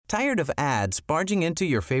Tired of ads barging into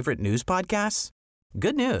your favorite news podcasts?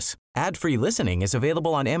 Good news. Ad-free listening is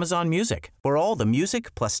available on Amazon Music for all the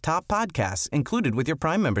music plus top podcasts included with your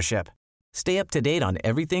Prime membership. Stay up to date on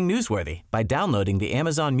everything newsworthy by downloading the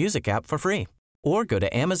Amazon Music app for free or go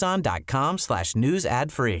to amazon.com/news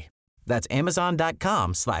ad free. That's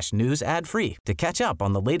amazon.com/news ad free to catch up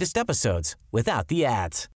on the latest episodes without the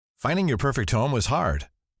ads. Finding your perfect home was hard,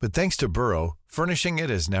 but thanks to Burrow, furnishing it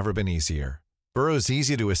has never been easier. Burrow's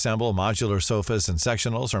easy-to-assemble modular sofas and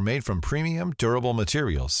sectionals are made from premium, durable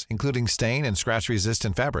materials, including stain and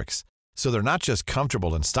scratch-resistant fabrics. So they're not just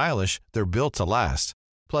comfortable and stylish, they're built to last.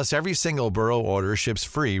 Plus, every single Burrow order ships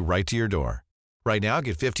free right to your door. Right now,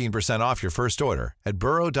 get 15% off your first order at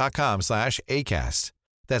burrow.com/ACAST.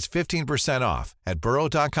 That's 15% off at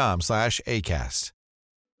burrow.com/ACAST.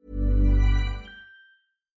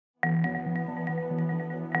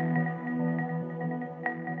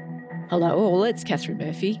 Hello all, it's Catherine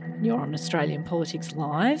Murphy. You're on Australian Politics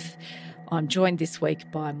Live. I'm joined this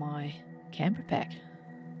week by my Canberra pack.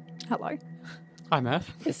 Hello. Hi,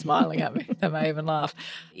 Murph. They're smiling at me. They may even laugh.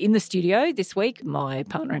 In the studio this week, my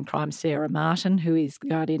partner in crime, Sarah Martin, who is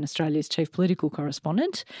Guardian Australia's chief political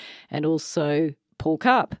correspondent, and also Paul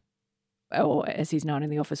Karp, or as he's known in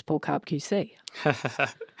the office, Paul Karp QC,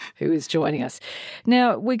 who is joining us.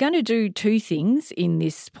 Now, we're going to do two things in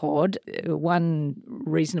this pod, one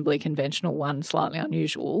reasonably conventional, one slightly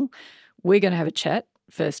unusual. We're going to have a chat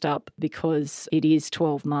first up because it is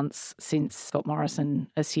 12 months since Scott Morrison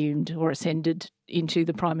assumed or ascended into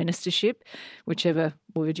the prime ministership, whichever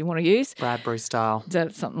word you want to use. Bradbury style. Is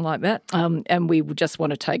that something like that? And we just want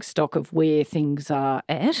to take stock of where things are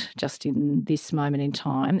at just in this moment in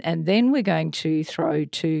time. And then we're going to throw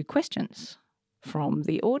two questions from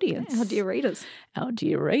the audience. Our dear readers. Our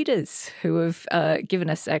dear readers who have given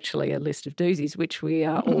us actually a list of doozies, which we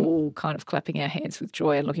are all kind of clapping our hands with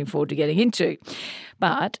joy and looking forward to getting into.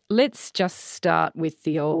 But let's just start with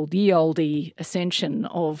the oldie ascension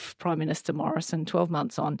of Prime Minister Morrison 12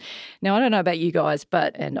 months on. Now, I don't know about you guys,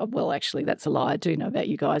 actually, that's a lie. I do know about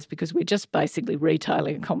you guys because we're just basically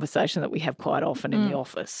retailing a conversation that we have quite often in the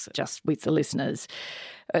office, just with the listeners.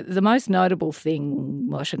 The most notable thing,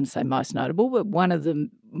 well, I shouldn't say most notable, but one of the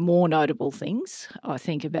more notable things I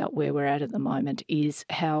think about where we're at the moment is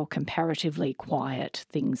how comparatively quiet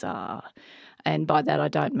things are. And by that I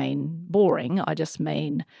don't mean boring, I just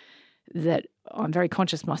mean that I'm very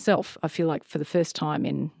conscious myself. I feel like for the first time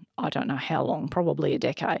in I don't know how long, probably a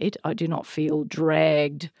decade, I do not feel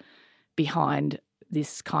dragged behind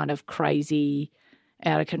this kind of crazy,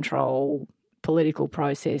 out of control political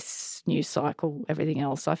process, news cycle, everything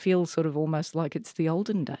else. I feel sort of almost like it's the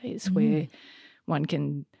olden days where one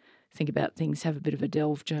can think about things, have a bit of a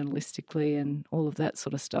delve journalistically and all of that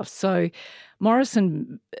sort of stuff. So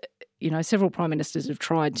Morrison, several prime ministers have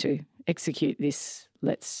tried to execute this,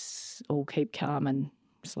 let's all keep calm and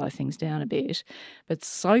slow things down a bit. But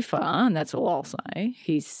so far, and that's all I'll say,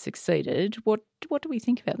 he's succeeded. What do we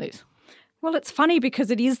think about this? Well, it's funny because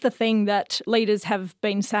it is the thing that leaders have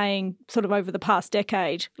been saying sort of over the past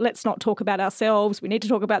decade. Let's not talk about ourselves. We need to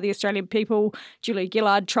talk about the Australian people. Julia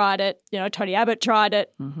Gillard tried it. Tony Abbott tried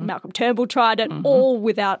it. Malcolm Turnbull tried it, all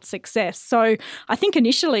without success. So I think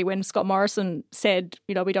initially when Scott Morrison said,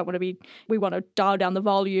 we want to dial down the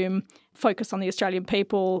volume, focus on the Australian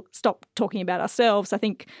people, stop talking about ourselves, I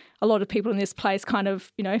think a lot of people in this place kind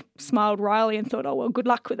of, smiled wryly and thought, oh, well, good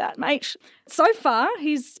luck with that, mate. So far,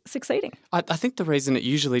 he's succeeding. I think the reason it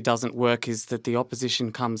usually doesn't work is that the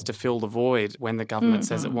opposition comes to fill the void when the government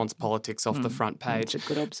says it wants politics off the front page. That's a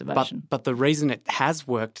good observation. But the reason it has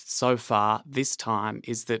worked so far this time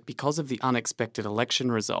is that because of the unexpected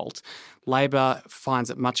election result, Labor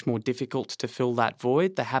finds it much more difficult to fill that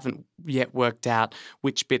void. They haven't yet worked out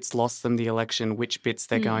which bits lost them the election, which bits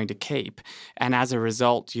they're going to keep. And as a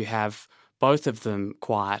result, you have both of them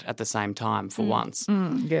quiet at the same time for once.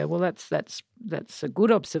 Yeah, well, that's a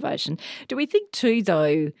good observation. Do we think too,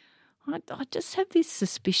 though, I just have this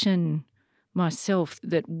suspicion myself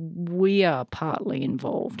that we are partly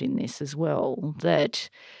involved in this as well, that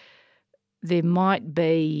there might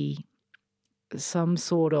be some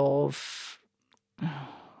sort of,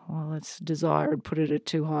 well, it's desire and put it at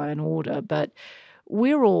too high an order, but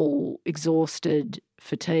we're all exhausted,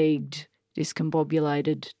 fatigued,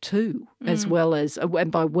 discombobulated too, as well as,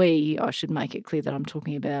 and by we, I should make it clear that I'm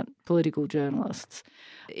talking about political journalists.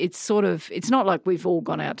 It's not like we've all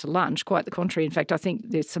gone out to lunch, quite the contrary. In fact, I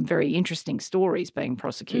think there's some very interesting stories being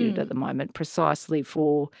prosecuted at the moment precisely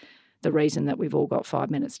for the reason that we've all got 5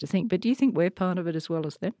 minutes to think. But do you think we're part of it as well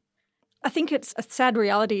as them? I think it's a sad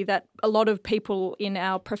reality that a lot of people in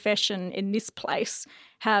our profession in this place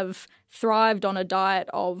have thrived on a diet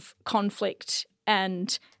of conflict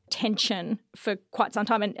and tension for quite some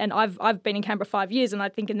time. And I've been in Canberra 5 years, and I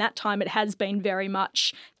think in that time it has been very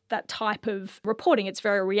much that type of reporting. It's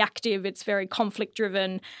very reactive, it's very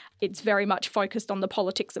conflict-driven, it's very much focused on the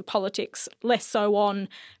politics of politics, less so on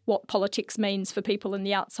what politics means for people in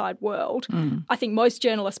the outside world. I think most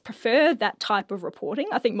journalists prefer that type of reporting.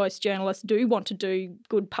 I think most journalists do want to do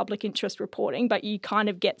good public interest reporting, but you kind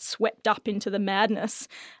of get swept up into the madness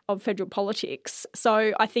of federal politics.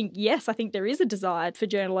 So I think, yes, I think there is a desire for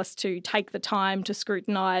journalists to take the time to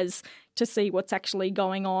scrutinise, to see what's actually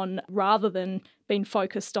going on, rather than being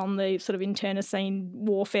focused on the sort of internecine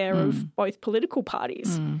warfare of both political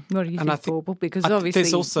parties. What do you think, Paul? Because obviously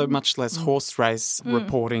there's also much less horse race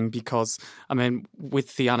reporting because, I mean,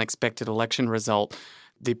 with the unexpected election result,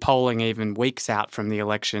 the polling even weeks out from the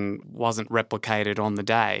election wasn't replicated on the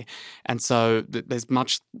day. And so there's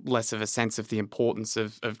much less of a sense of the importance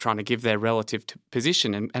of trying to give their relative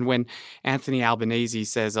position. And when Anthony Albanese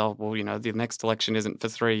says, oh, well, you know, the next election isn't for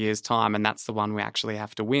 3 years' time and that's the one we actually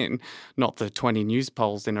have to win, not the 20 news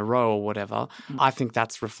polls in a row or whatever, I think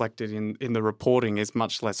that's reflected in the reporting is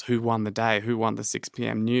much less who won the day, who won the 6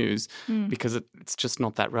 p.m. news, because it's just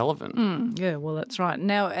not that relevant. Yeah, well, that's right.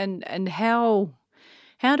 Now, and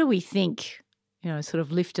how do we think, you know, sort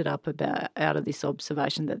of lifted up out of this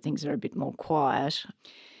observation that things are a bit more quiet,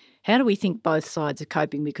 how do we think both sides are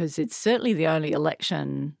coping? Because it's certainly the only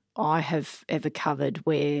election I have ever covered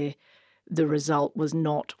where the result was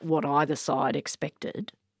not what either side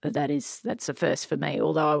expected. That's a first for me,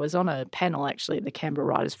 although I was on a panel actually at the Canberra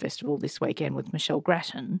Writers' Festival this weekend with Michelle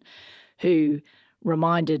Grattan, who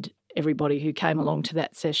reminded everybody who came along to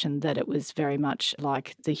that session that it was very much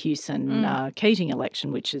like the Hewson-Keating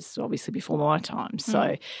election, which is obviously before my time.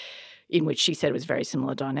 So in which she said it was a very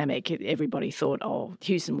similar dynamic. Everybody thought, oh,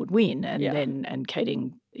 Hewson would win, and then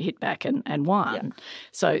Keating hit back and won. Yeah.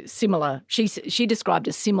 So similar. She described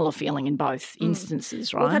a similar feeling in both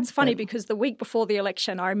instances, right? Well, that's funny because the week before the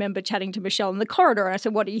election, I remember chatting to Michelle in the corridor and I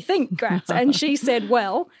said, what do you think, Gratz? And she said,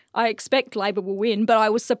 well, I expect Labor will win, but I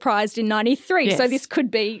was surprised in 93. Yes. So this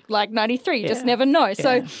could be like 93. You just never know. Yeah.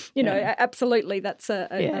 So, you know, absolutely that's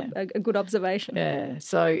a good observation. Yeah.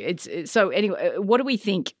 So anyway, what do we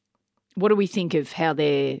think? What do we think of how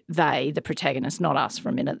the protagonists, not us for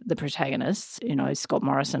a minute, the protagonists, you know, Scott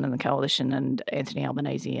Morrison and the Coalition and Anthony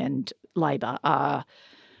Albanese and Labor are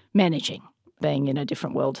managing, being in a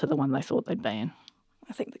different world to the one they thought they'd be in?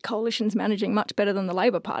 I think the Coalition's managing much better than the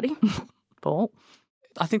Labor Party. Paul?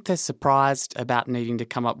 I think they're surprised about needing to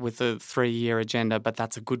come up with a 3-year agenda, but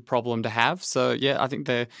that's a good problem to have. So, yeah, I think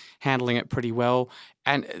they're handling it pretty well.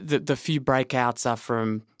 And the few breakouts are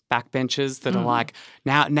from backbenchers that are like,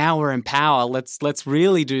 now we're in power. Let's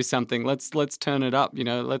really do something. Let's turn it up. You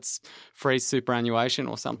know, let's freeze superannuation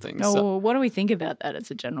or something. Oh, so, what do we think about that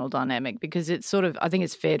as a general dynamic? Because it's sort of, I think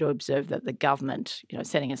it's fair to observe that the government, you know,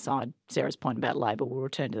 setting aside Sarah's point about Labor, we'll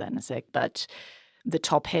return to that in a sec, but the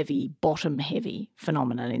top-heavy, bottom-heavy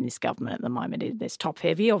phenomenon in this government at the moment. There's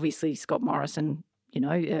top-heavy, obviously Scott Morrison, you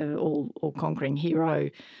know, all-conquering hero,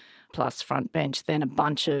 plus front bench, then a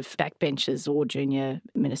bunch of backbenchers or junior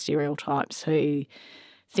ministerial types who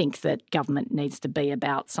think that government needs to be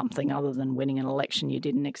about something other than winning an election you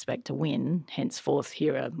didn't expect to win. Henceforth,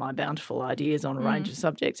 here are my bountiful ideas on a range of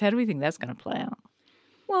subjects. How do we think that's going to play out?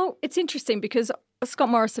 Well, it's interesting because Scott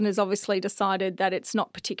Morrison has obviously decided that it's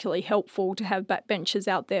not particularly helpful to have backbenchers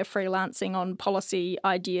out there freelancing on policy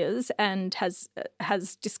ideas and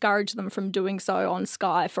has discouraged them from doing so on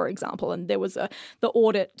Sky, for example. And there was the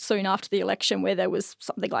audit soon after the election where there was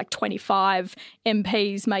something like 25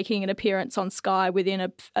 MPs making an appearance on Sky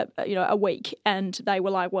within a week, and they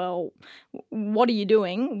were like, "Well, what are you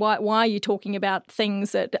doing? Why are you talking about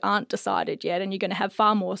things that aren't decided yet? And you're going to have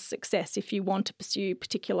far more success if you want to pursue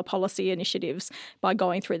particular policy initiatives by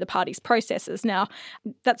going through the party's processes." Now,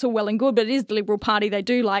 that's all well and good, but it is the Liberal Party. They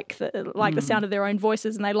do like the sound of their own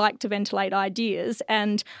voices and they like to ventilate ideas.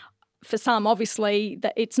 And for some, obviously,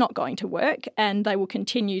 that it's not going to work and they will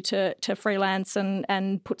continue to freelance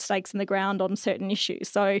and put stakes in the ground on certain issues.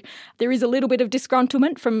 So there is a little bit of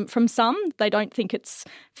disgruntlement from some. They don't think it's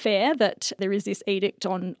fair that there is this edict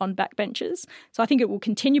on backbenchers. So I think it will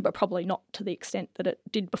continue, but probably not to the extent that it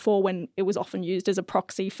did before when it was often used as a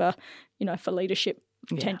proxy for leadership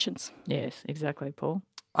tensions. Yes, exactly, Paul.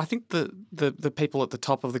 I think the people at the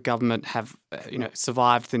top of the government have,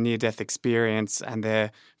 survived the near-death experience and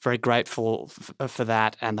they're very grateful for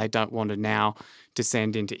that, and they don't want to now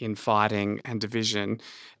descend into infighting and division.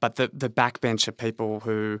 But the backbencher people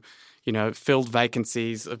who, filled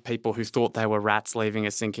vacancies of people who thought they were rats leaving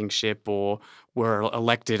a sinking ship or were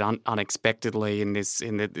elected unexpectedly in this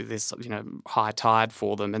high tide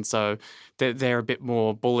for them. And so they're a bit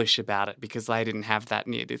more bullish about it because they didn't have that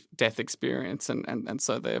near-death experience, and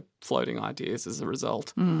so they're floating ideas as a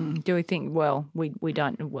result. Do we think, we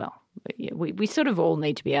don't, we sort of all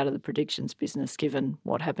need to be out of the predictions business given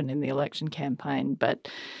what happened in the election campaign, but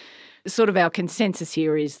sort of our consensus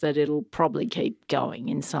here is that it'll probably keep going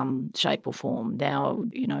in some shape or form. Now,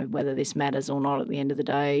 whether this matters or not at the end of the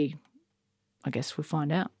day, I guess we'll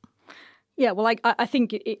find out. Yeah, well, I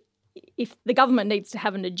think if the government needs to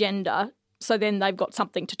have an agenda, so then they've got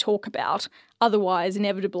something to talk about. Otherwise,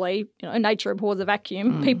 inevitably, nature abhors a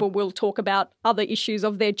vacuum. People will talk about other issues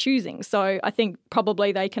of their choosing. So I think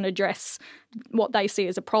probably they can address what they see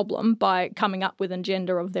as a problem by coming up with an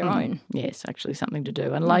agenda of their own. Yes, actually something to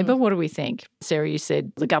do. And Labor, what do we think? Sarah, you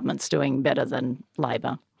said the government's doing better than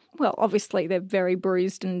Labor. Well, obviously they're very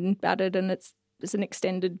bruised and battered, and it's an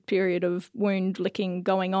extended period of wound licking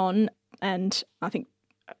going on. And I think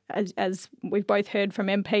as we've both heard from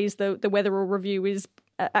MPs, the Weatherall review is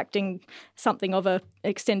acting something of a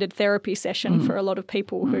extended therapy session for a lot of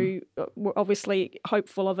people who were obviously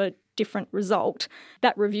hopeful of a different result.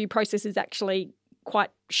 That review process is actually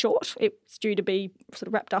quite short. It's due to be sort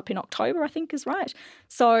of wrapped up in October, I think is right.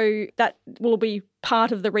 So that will be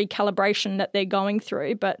part of the recalibration that they're going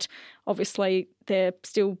through, but obviously they're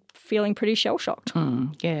still feeling pretty shell-shocked.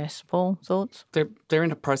 Yes. Paul, thoughts? They're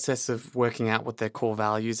in a process of working out what their core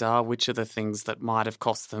values are, which are the things that might have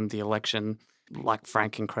cost them the election, like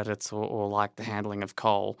franking credits or like the handling of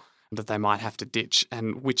coal, that they might have to ditch,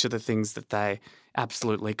 and which are the things that they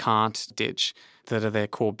absolutely can't ditch that are their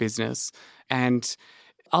core business. And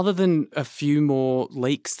other than a few more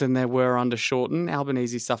leaks than there were under Shorten,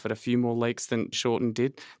 Albanese suffered a few more leaks than Shorten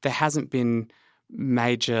did. There hasn't been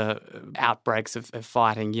major outbreaks of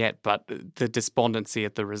fighting yet, but the despondency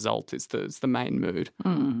at the result is the main mood.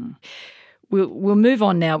 We'll move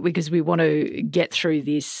on now because we want to get through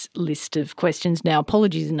this list of questions. Now,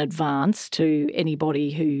 apologies in advance to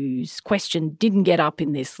anybody whose question didn't get up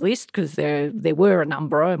in this list because there were a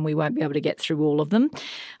number and we won't be able to get through all of them.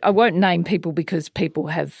 I won't name people because people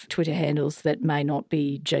have Twitter handles that may not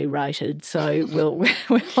be G-rated, so we'll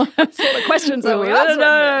the questions are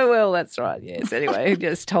No, well, that's right, yes. Anyway,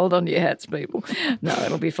 just hold on to your hats, people. No,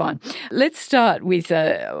 it'll be fine. Let's start with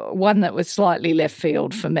one that was slightly left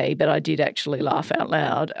field for me, but I did actually laugh out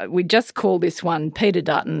loud. We just call this one Peter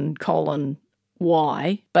Dutton,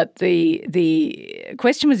 why? But the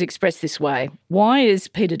question was expressed this way. Why is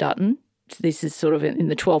Peter Dutton, this is sort of in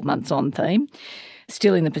the 12 months on theme,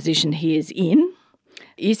 still in the position he is in?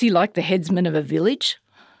 Is he like the headsman of a village?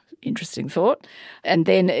 Interesting thought. And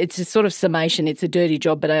then it's a sort of summation. It's a dirty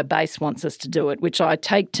job, but our base wants us to do it, which I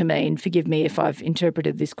take to mean, forgive me if I've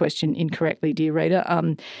interpreted this question incorrectly, dear reader,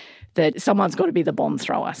 that someone's got to be the bomb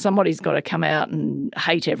thrower. Somebody's got to come out and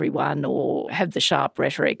hate everyone or have the sharp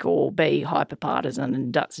rhetoric or be hyper-partisan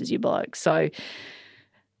and Dutts as your bloke. So,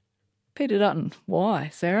 Peter Dutton, why,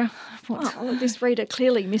 Sarah? Well, this reader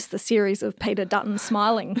clearly missed the series of Peter Dutton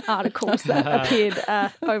smiling articles that appeared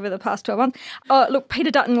over the past 12 months. Look, Peter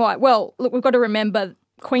Dutton, why? Well, look, we've got to remember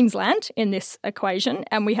Queensland in this equation,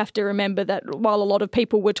 and we have to remember that while a lot of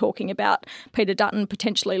people were talking about Peter Dutton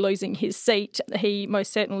potentially losing his seat, he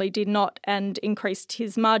most certainly did not and increased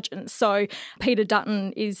his margin. So Peter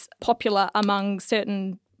Dutton is popular among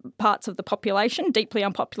certain parts of the population, deeply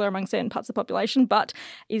unpopular among certain parts of the population, but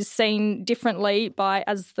is seen differently by,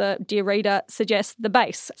 as the dear reader suggests, the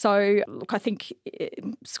base. So, look, I think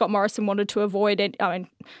Scott Morrison wanted to avoid it. I mean,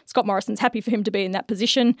 Scott Morrison's happy for him to be in that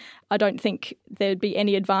position. I don't think there'd be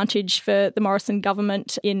any advantage for the Morrison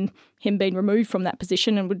government in him being removed from that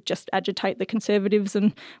position and would just agitate the Conservatives,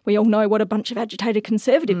 and we all know what a bunch of agitated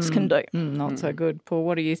Conservatives can do. Not so good. Paul,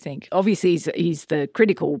 what do you think? Obviously, he's the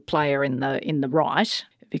critical player in the right,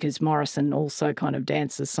 because Morrison also kind of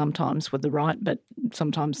dances sometimes with the right, but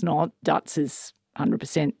sometimes not. Dutts is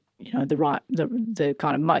 100%, the right, the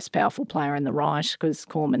kind of most powerful player in the right, because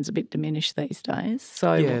Cormann's a bit diminished these days.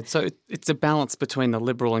 So it's a balance between the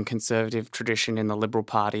Liberal and Conservative tradition in the Liberal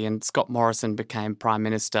Party, and Scott Morrison became Prime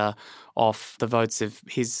Minister off the votes of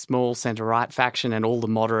his small centre-right faction and all the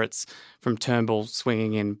moderates from Turnbull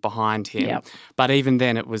swinging in behind him. Yep. But even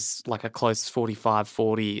then it was like a close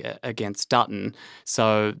 45-40 against Dutton.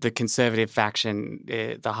 So the Conservative faction,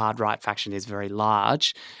 the hard right faction, is very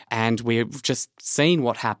large. And we've just seen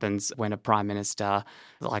what happens when a Prime Minister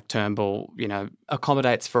like Turnbull,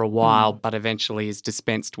 accommodates for a while but eventually is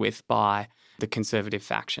dispensed with by the Conservative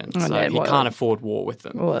faction. Oh, So no, he can't afford war with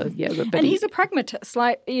them. Well, yeah, but And he's a pragmatist,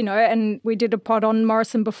 and we did a pod on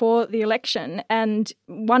Morrison before the election, and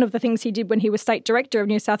one of the things he did when he was State Director of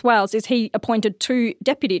New South Wales is he appointed 2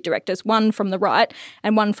 deputy directors, one from the right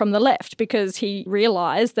and one from the left, because he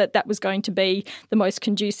realised that that was going to be the most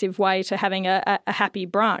conducive way to having a happy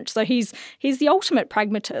branch. So he's the ultimate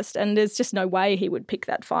pragmatist, and there's just no way he would pick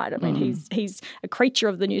that fight. I mean, he's a creature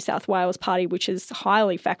of the New South Wales Party, which is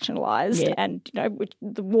highly factionalised, and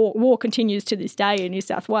the war continues to this day in New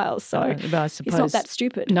South Wales. So it's not that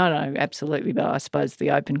stupid. No, absolutely. But I suppose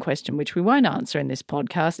the open question, which we won't answer in this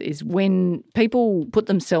podcast, is when people put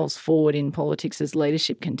themselves forward in politics as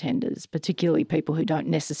leadership contenders, particularly people who don't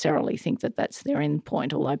necessarily think that that's their end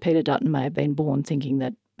point, although Peter Dutton may have been born thinking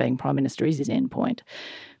that being Prime Minister is his end point.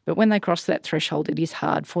 But when they cross that threshold, it is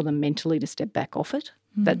hard for them mentally to step back off it.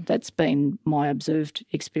 That's been my observed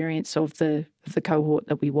experience of the cohort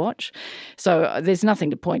that we watch. So there's nothing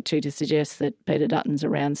to point to suggest that Peter Dutton's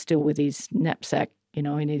around still with his knapsack, in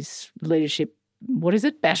his leadership, what is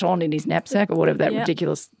it, baton in his knapsack or whatever that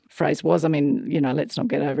ridiculous phrase was. I mean, let's not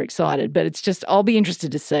get overexcited, but it's just I'll be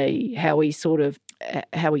interested to see how he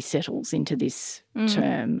settles into this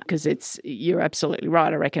term, because you're absolutely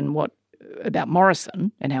right. I reckon about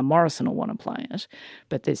Morrison and how Morrison will want to play it,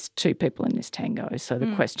 but there's 2 people in this tango, so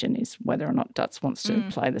the question is whether or not Dutz wants to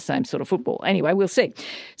play the same sort of football. Anyway, we'll see.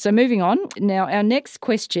 So moving on. Now, our next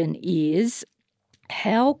question is,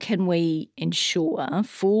 how can we ensure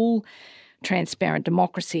full, transparent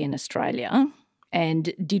democracy in Australia,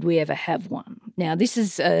 and did we ever have one? Now, this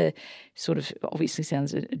is a sort of, obviously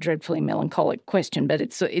sounds a dreadfully melancholic question, but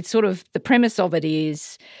it's sort of, the premise of it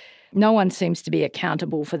is no one seems to be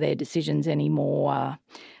accountable for their decisions anymore.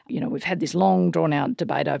 We've had this long, drawn-out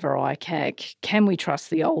debate over ICAC. Can we trust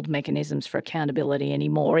the old mechanisms for accountability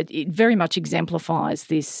anymore? It very much exemplifies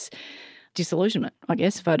this disillusionment, I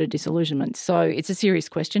guess, voter disillusionment. So it's a serious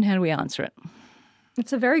question. How do we answer it?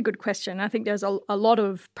 It's a very good question. I think there's a lot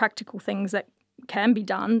of practical things that can be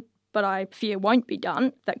done, but I fear won't be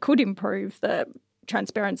done, that could improve the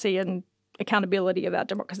transparency and accountability of our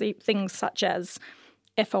democracy. Things such as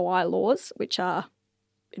FOI laws, which are,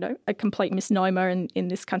 a complete misnomer in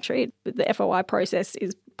this country. The FOI process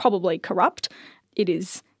is probably corrupt. It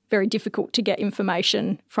is very difficult to get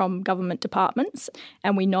information from government departments,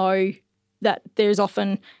 and we know that there's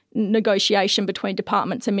often negotiation between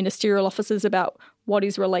departments and ministerial officers about what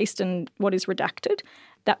is released and what is redacted.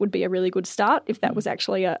 That would be a really good start if that was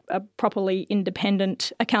actually a properly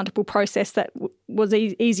independent, accountable process that was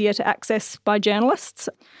easier to access by journalists.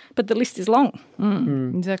 But the list is long.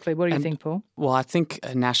 Exactly. What do you think, Paul? Well, I think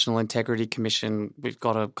a National Integrity Commission, we've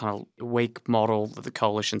got a kind of weak model that the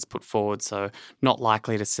coalition's put forward, so not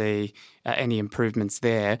likely to see any improvements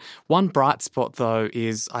there. One bright spot, though,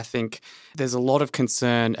 is I think there's a lot of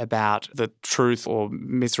concern about the truth or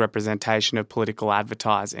misrepresentation of political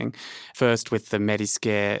advertising, first with the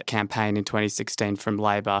Metiscare campaign in 2016 from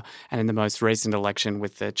Labor, and in the most recent election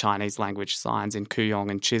with the Chinese language signs in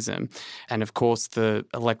Kooyong and Chisholm. And of course, the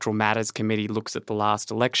Electoral Matters Committee looks at the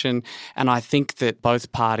last election, and I think that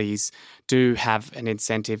both parties do have an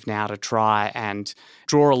incentive now to try and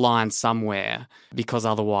draw a line somewhere, because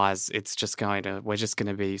otherwise we're just going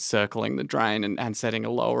to be circling the drain and setting a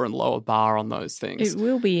lower and lower bar on those things. It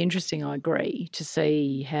will be interesting, I agree, to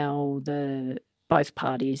see how both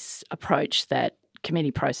parties approach that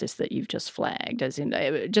committee process that you've just flagged. As in,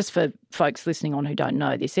 just for folks listening on who don't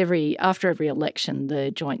know this, after every election,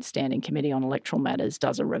 the Joint Standing Committee on Electoral Matters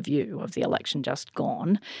does a review of the election just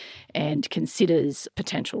gone and considers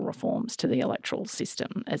potential reforms to the electoral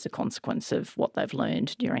system as a consequence of what they've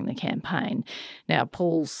learned during the campaign. Now,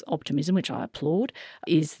 Paul's optimism, which I applaud,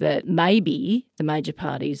 is that maybe the major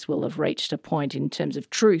parties will have reached a point in terms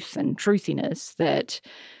of truth and truthiness that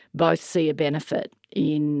both see a benefit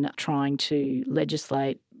in trying to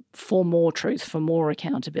legislate for more truth, for more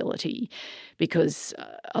accountability, because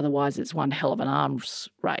otherwise it's one hell of an arms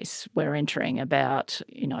race we're entering about,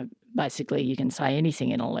 basically you can say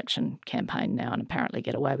anything in an election campaign now and apparently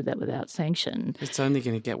get away with that without sanction. It's only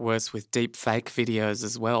going to get worse with deep fake videos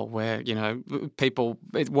as well, where,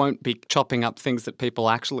 it won't be chopping up things that people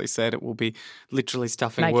actually said. It will be literally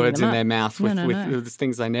stuffing Making words them in up. their mouth with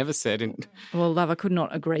things they never said. Well, love, I could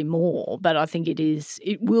not agree more, but I think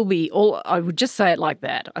I would just say it like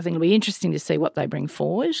that. I think it'll be interesting to see what they bring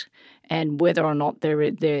forward and whether or not there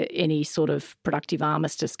any sort of productive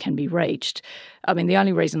armistice can be reached. I mean, the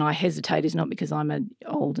only reason I hesitate is not because I'm an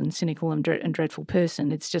old and cynical and dreadful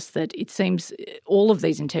person. It's just that it seems all of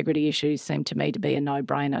these integrity issues seem to me to be a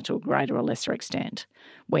no-brainer to a greater or lesser extent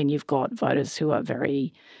when you've got voters who are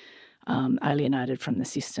very alienated from the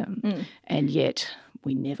system. And yet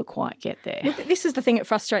we never quite get there. This is the thing that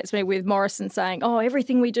frustrates me with Morrison saying, oh,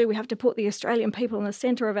 everything we do, we have to put the Australian people in the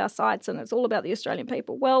centre of our sights and it's all about the Australian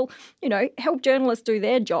people. Well, help journalists do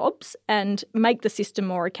their jobs and make the system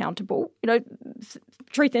more accountable.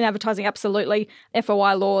 Truth in advertising, absolutely.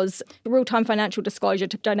 FOI laws, real-time financial disclosure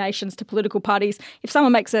to donations to political parties. If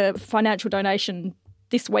someone makes a financial donation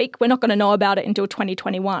this week, we're not going to know about it until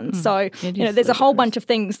 2021. So, there's a whole bunch of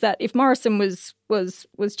things that if Morrison was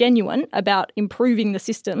genuine about improving the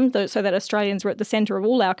system so that Australians were at the centre of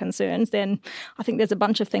all our concerns, then I think there's a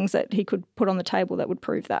bunch of things that he could put on the table that would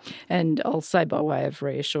prove that. And I'll say by way of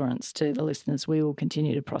reassurance to the listeners, we will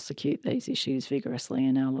continue to prosecute these issues vigorously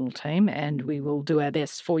in our little team and we will do our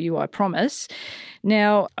best for you, I promise.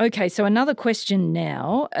 Now, okay, so another question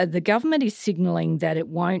now. The government is signalling that it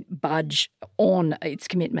won't budge on its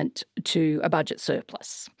commitment to a budget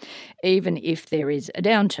surplus, even if there is a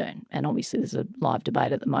downturn. And obviously there's a live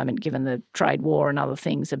debate at the moment, given the trade war and other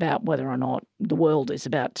things, about whether or not the world is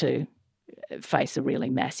about to face a really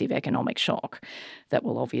massive economic shock that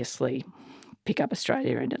will obviously pick up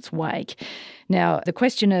Australia in its wake. Now, the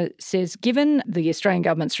questioner says, given the Australian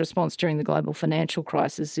government's response during the global financial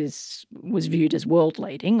crisis was viewed as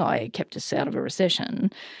world-leading, i.e. kept us out of a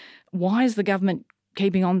recession, why is the government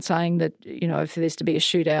keeping on saying that, if there's to be a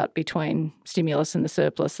shootout between stimulus and the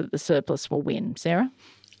surplus, that the surplus will win? Sarah?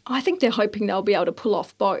 I think they're hoping they'll be able to pull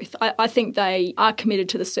off both. I think they are committed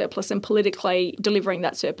to the surplus and politically delivering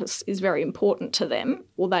that surplus is very important to them.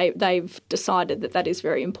 Well, they've decided that is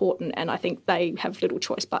very important and I think they have little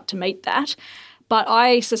choice but to meet that. But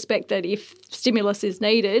I suspect that if stimulus is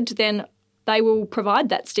needed, then they will provide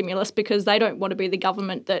that stimulus because they don't want to be the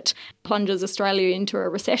government that plunges Australia into a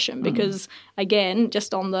recession because, again,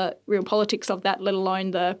 just on the real politics of that, let alone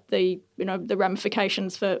the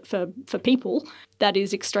ramifications for people, that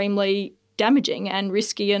is extremely damaging and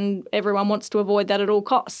risky and everyone wants to avoid that at all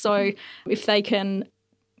costs. So if they can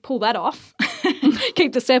pull that off,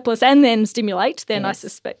 keep the surplus and then stimulate, then I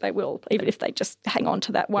suspect they will, even if they just hang on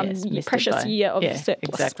to that one precious year of surplus.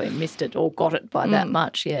 Exactly, missed it or got it by that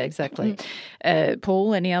much. Yeah, exactly.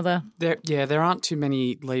 Paul, any other? There aren't too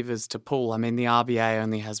many levers to pull. I mean, the RBA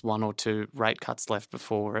only has one or two rate cuts left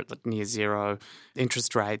before we're at near zero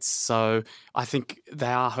interest rates. So I think they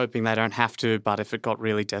are hoping they don't have to, but if it got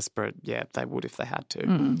really desperate, they would if they had to.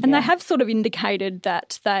 And they have sort of indicated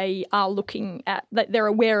that they are looking at, that they're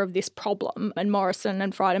aware of this problem, and Morrison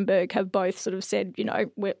and Frydenberg have both sort of said,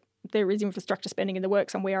 there is infrastructure spending in the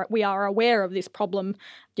works and we are aware of this problem,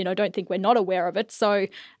 don't think we're not aware of it. So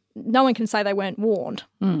no one can say they weren't warned.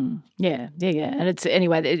 Yeah. And it's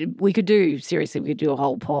anyway, we could do a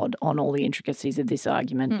whole pod on all the intricacies of this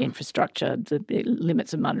argument, infrastructure, the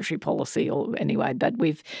limits of monetary policy, or anyway. But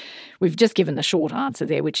we've just given the short answer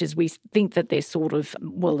there, which is we think that they're sort of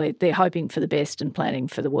they're hoping for the best and planning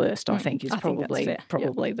for the worst. I think is probably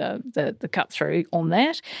the cut through on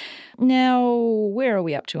that. Now, where are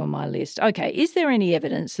we up to on my list? Okay, is there any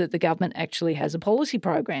evidence that the government actually has a policy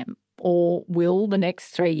program? Or will the next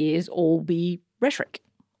 3 years all be rhetoric?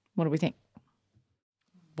 What do we think?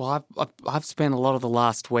 Well, I've spent a lot of the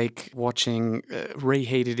last week watching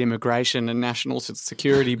reheated immigration and national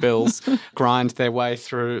security bills grind their way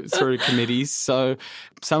through committees. So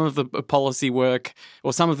some of the policy work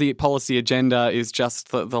or some of the policy agenda is just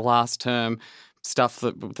the last term stuff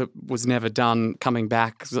that was never done coming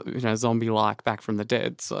back, zombie-like back from the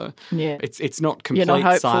dead. So it's not complete. You're not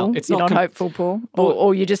hopeful. Silence. You're not hopeful, Paul,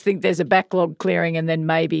 or you just think there's a backlog clearing and then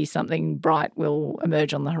maybe something bright will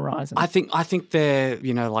emerge on the horizon. I think they're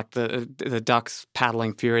like the ducks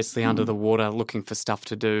paddling furiously under the water, looking for stuff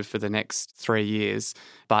to do for the next 3 years.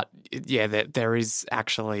 But there is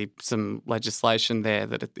actually some legislation there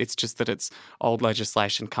that it's just that it's old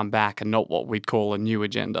legislation come back and not what we'd call a new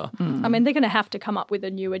agenda. I mean, they're going to have to come up with a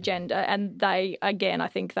new agenda, and they, again, I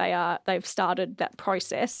think they've started that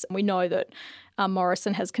process. We know that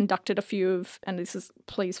Morrison has conducted a few of, and this is,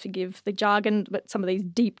 please forgive the jargon, but some of these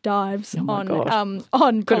deep dives on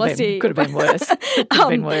policy. Could have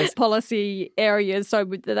been worse. Policy areas. So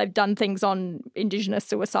they've done things on Indigenous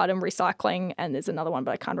suicide and recycling, and there's another one,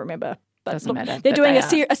 but I can't remember. But doesn't matter. They're doing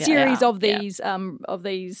a series of these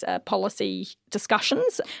policy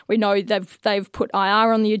discussions. We know they've put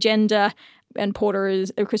IR on the agenda, and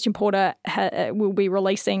Christian Porter will be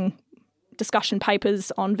releasing discussion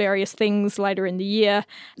papers on various things later in the year.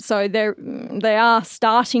 So they are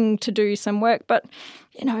starting to do some work, but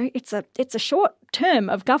it's a short term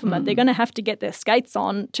of government. They're going to have to get their skates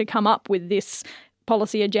on to come up with this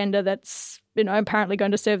policy agenda that's apparently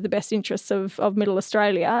going to serve the best interests of Middle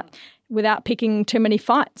Australia. without picking too many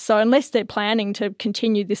fights. So unless they're planning to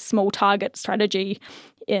continue this small target strategy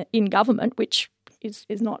in government, which is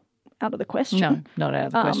not out of the question. No, not out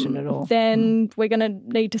of the question at all. Then we're going to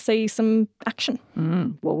need to see some action.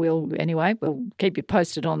 Well, we'll keep you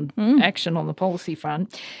posted on action on the policy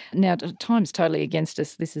front. Now, time's totally against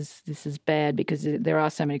us. This is bad because there are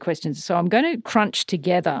so many questions. So I'm going to crunch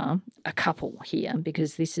together a couple here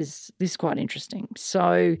because this is quite interesting.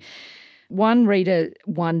 So one reader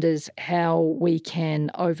wonders how we can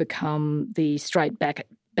overcome the straight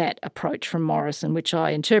bat approach from Morrison, which I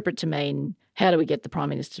interpret to mean, how do we get the Prime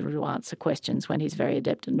Minister to answer questions when he's very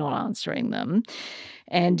adept at not answering them?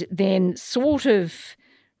 And then sort of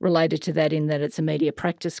related to that in that it's a media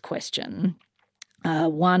practice question,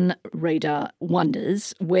 one reader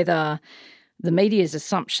wonders whether the media's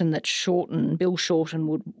assumption that Bill Shorten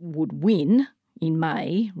would win in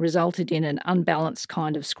May resulted in an unbalanced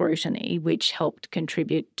kind of scrutiny which helped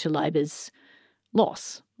contribute to Labor's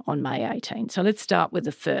loss on May 18. So let's start with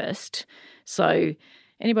the first. So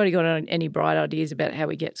anybody got any bright ideas about how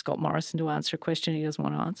we get Scott Morrison to answer a question he doesn't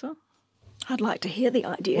want to answer? I'd like to hear the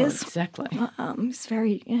ideas. Well, exactly.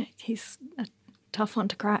 He's a tough one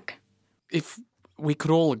to crack. If we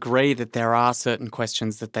could all agree that there are certain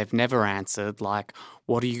questions that they've never answered, like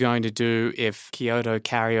what are you going to do if Kyoto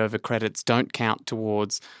carryover credits don't count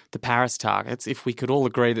towards the Paris targets? If we could all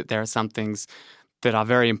agree that there are some things that are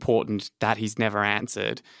very important that he's never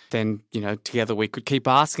answered, then, together we could keep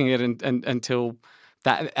asking it until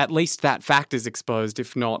that at least that fact is exposed,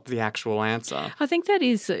 if not the actual answer. I think that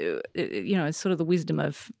is, sort of the wisdom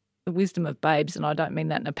of babes, and I don't mean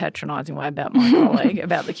that in a patronising way about my colleague,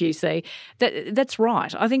 about the QC. That's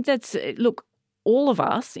right. I think look, all of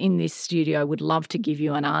us in this studio would love to give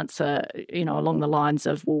you an answer, along the lines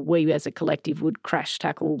of, well, we as a collective would crash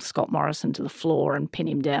tackle Scott Morrison to the floor and pin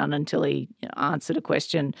him down until he answered a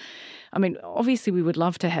question. I mean, obviously we would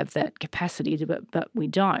love to have that capacity, but we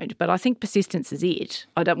don't. But I think persistence is it.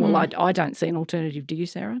 I don't see an alternative. Do you,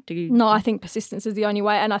 Sarah? Do you? No, I think persistence is the only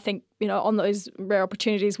way. And I think, on those rare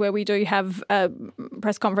opportunities where we do have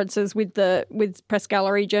press conferences with press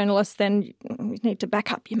gallery journalists, then we need to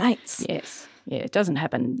back up your mates. Yes. Yeah, it doesn't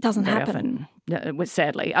happen. Doesn't happen.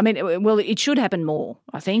 Sadly, I mean, well, it should happen more.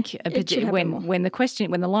 I think when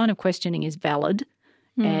the line of questioning is valid,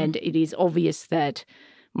 and it is obvious that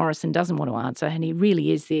Morrison doesn't want to answer, and he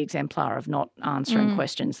really is the exemplar of not answering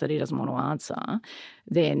questions that he doesn't want to answer,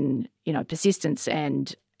 then persistence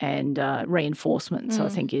and reinforcement, I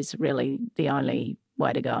think, is really the only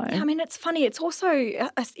way to go. I mean, it's funny. It's also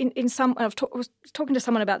in some. I was talking to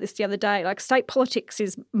someone about this the other day. Like, state politics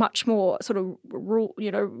is much more sort of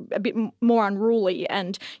a bit more unruly,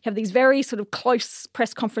 and you have these very sort of close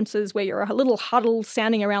press conferences where you're a little huddle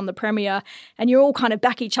standing around the Premier, and you all kind of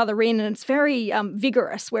back each other in, and it's very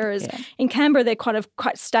vigorous. Whereas in Canberra, they're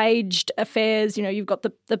quite staged affairs. You've got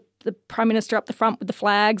the Prime Minister up the front with the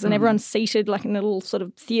flags, and everyone's seated like in a little sort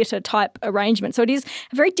of theatre type arrangement. So it is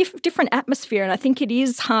a very different atmosphere, and I think it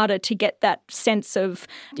is harder to get that sense of,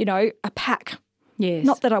 a pack. Yes.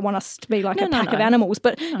 Not that I want us to be like a pack of animals,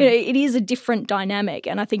 but it is a different dynamic,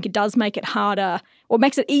 and I think it does make it harder, or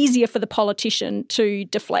makes it easier for the politician to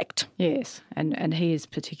deflect. Yes, and he is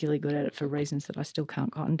particularly good at it for reasons that I still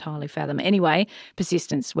can't entirely fathom. Anyway,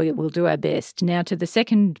 persistence, we'll do our best. Now to the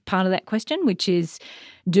second part of that question, which is,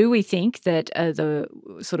 do we think that the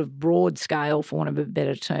sort of broad scale, for want of a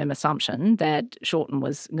better term, assumption that Shorten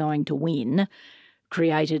was going to win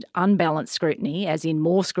created unbalanced scrutiny, as in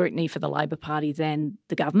more scrutiny for the Labor Party than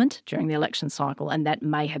the government during the election cycle, and that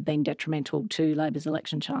may have been detrimental to Labor's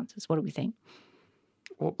election chances? What do we think?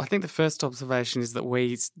 Well, I think the first observation is that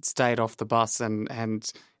we stayed off the bus and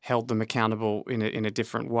held them accountable in a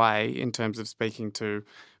different way in terms of speaking to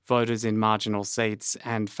voters in marginal seats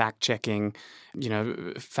and fact-checking,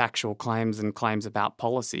 factual claims and claims about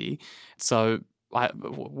policy. So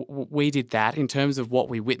we did that. In terms of what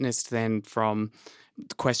we witnessed then from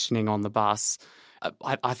questioning on the bus,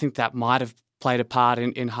 I think that might have played a part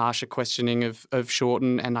in harsher questioning of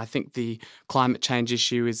Shorten, and I think the climate change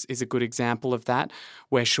issue is a good example of that,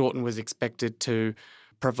 where Shorten was expected to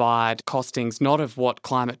provide costings not of what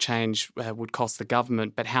climate change would cost the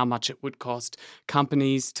government, but how much it would cost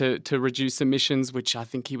companies to reduce emissions, which I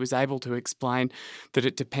think he was able to explain that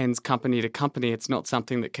it depends company to company. It's not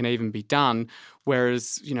something that can even be done.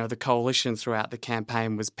 Whereas, the coalition throughout the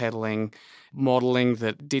campaign was peddling modelling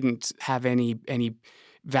that didn't have any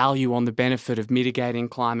value on the benefit of mitigating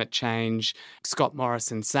climate change. Scott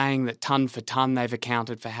Morrison saying that tonne for tonne they've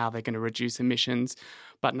accounted for how they're going to reduce emissions,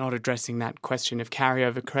 but not addressing that question of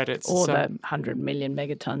carryover credits. Or the 100 million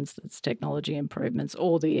megatons that's technology improvements,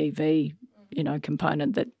 or the EV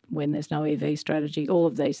component that when there's no EV strategy, all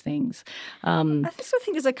of these things. I also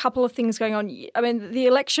think there's a couple of things going on. I mean, the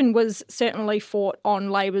election was certainly fought on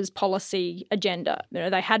Labor's policy agenda.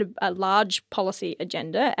 They had a large policy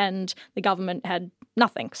agenda and the government had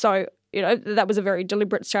nothing. So, that was a very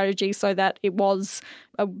deliberate strategy so that it was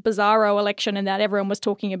a bizarro election and that everyone was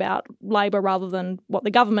talking about Labor rather than what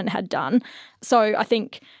the government had done. So I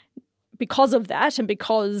think because of that and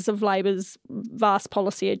because of Labor's vast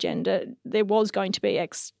policy agenda, there was going to be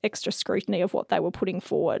extra scrutiny of what they were putting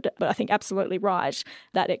forward. But I think absolutely right,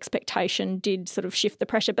 that expectation did sort of shift the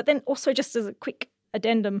pressure. But then also just as a quick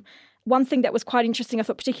addendum, one thing that was quite interesting, I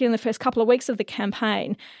thought, particularly in the first couple of weeks of the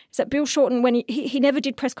campaign, is that Bill Shorten, when he never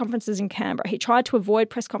did press conferences in Canberra, he tried to avoid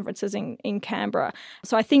press conferences in Canberra.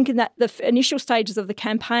 So I think in that the initial stages of the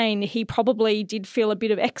campaign, he probably did feel a bit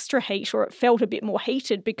of extra heat, or it felt a bit more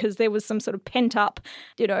heated because there was some sort of pent-up,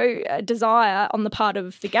 desire on the part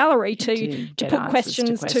of the gallery to put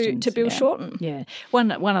questions to Bill Shorten. Yeah. One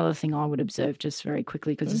other thing I would observe just very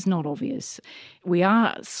quickly, because it's not obvious, we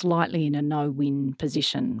are slightly in a no-win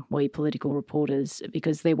position, we political reporters,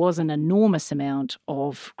 because there was an enormous amount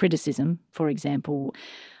of criticism, for example,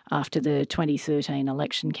 after the 2013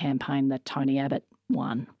 election campaign that Tony Abbott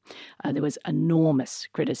won. There was enormous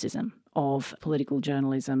criticism of political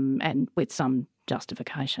journalism, and with some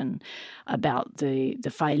justification, about the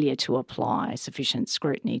failure to apply sufficient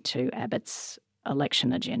scrutiny to Abbott's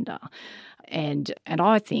election agenda. And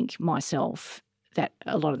I think myself that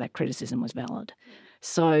a lot of that criticism was valid.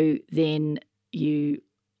 So then you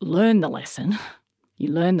learn the lesson.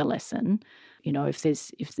 If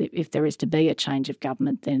there is to be a change of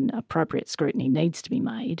government, then appropriate scrutiny needs to be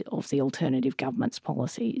made of the alternative government's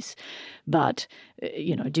policies. But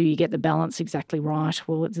do you get the balance exactly right?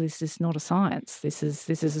 Well, this is not a science. This is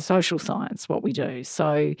a social science, what we do.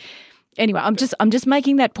 So anyway, I'm just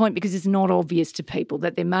making that point because it's not obvious to people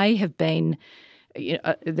that there may have been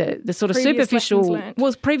the sort of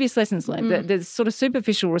previous lessons learned. The sort of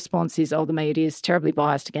superficial response is, the media is terribly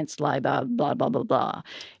biased against Labor, blah, blah, blah, blah.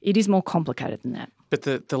 It is more complicated than that. But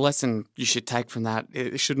the lesson you should take from that,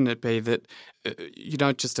 shouldn't it be that you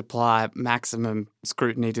don't just apply maximum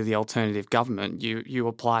scrutiny to the alternative government, you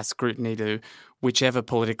apply scrutiny to whichever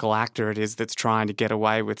political actor it is that's trying to get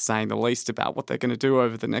away with saying the least about what they're going to do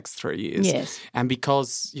over the next 3 years. Yes. And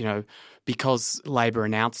because Labor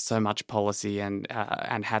announced so much policy and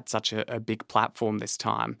had such a big platform this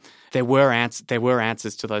time, there were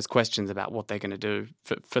answers to those questions about what they're going to do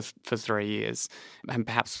for 3 years. And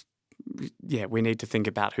perhaps, we need to think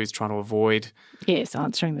about who's trying to avoid. Yes,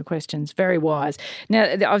 answering the questions. Very wise.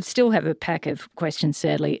 Now, I still have a pack of questions,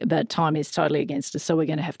 sadly, but time is totally against us, so we're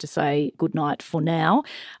going to have to say goodnight for now.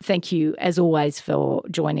 Thank you, as always, for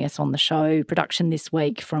joining us on the show. Production this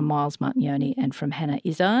week from Miles Martignoni and from Hannah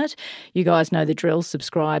Izzard. You guys know the drill.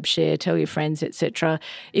 Subscribe, share, tell your friends, etc.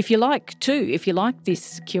 If you like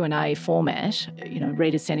this Q&A format,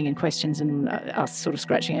 readers sending in questions and us sort of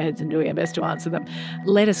scratching our heads and doing our best to answer them,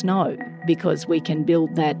 let us know, because we can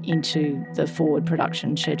build that into the forward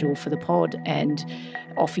production schedule for the pod and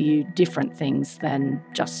offer you different things than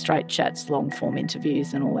just straight chats, long-form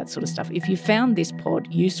interviews and all that sort of stuff. If you found this pod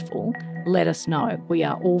useful, let us know. We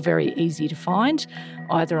are all very easy to find,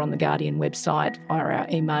 either on the Guardian website, via our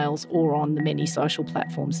emails, or on the many social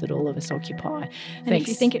platforms that all of us occupy. And Thanks. If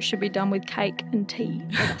you think it should be done with cake and tea,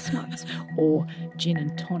 let us know. Or gin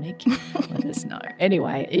and tonic, let us know.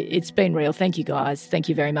 Anyway, it's been real. Thank you, guys. Thank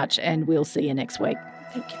you very much, and we'll see you next week.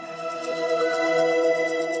 Thank you.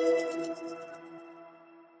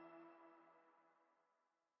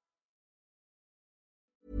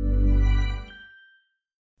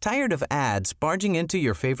 Tired of ads barging into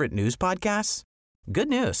your favorite news podcasts? Good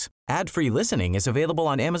news. Ad-free listening is available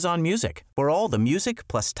on Amazon Music for all the music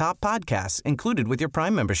plus top podcasts included with your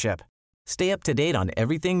Prime membership. Stay up to date on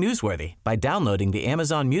everything newsworthy by downloading the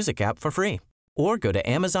Amazon Music app for free or go to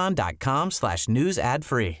amazon.com/news ad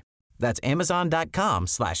free. That's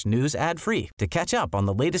amazon.com/news ad free to catch up on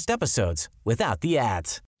the latest episodes without the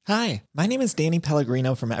ads. Hi, my name is Danny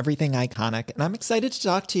Pellegrino from Everything Iconic, and I'm excited to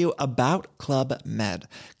talk to you about Club Med.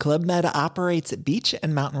 Club Med operates beach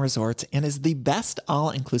and mountain resorts and is the best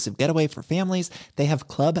all-inclusive getaway for families. They have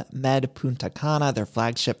Club Med Punta Cana, their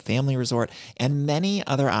flagship family resort, and many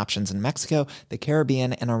other options in Mexico, the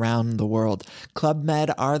Caribbean, and around the world. Club Med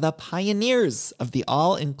are the pioneers of the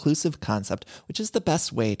all-inclusive concept, which is the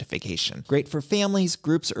best way to vacation. Great for families,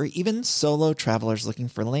 groups, or even solo travelers looking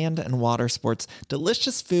for land and water sports,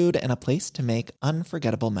 delicious food, and a place to make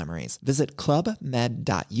unforgettable memories. Visit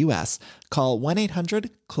clubmed.us, call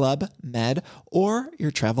 1-800-CLUB-MED, or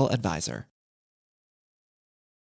your travel advisor.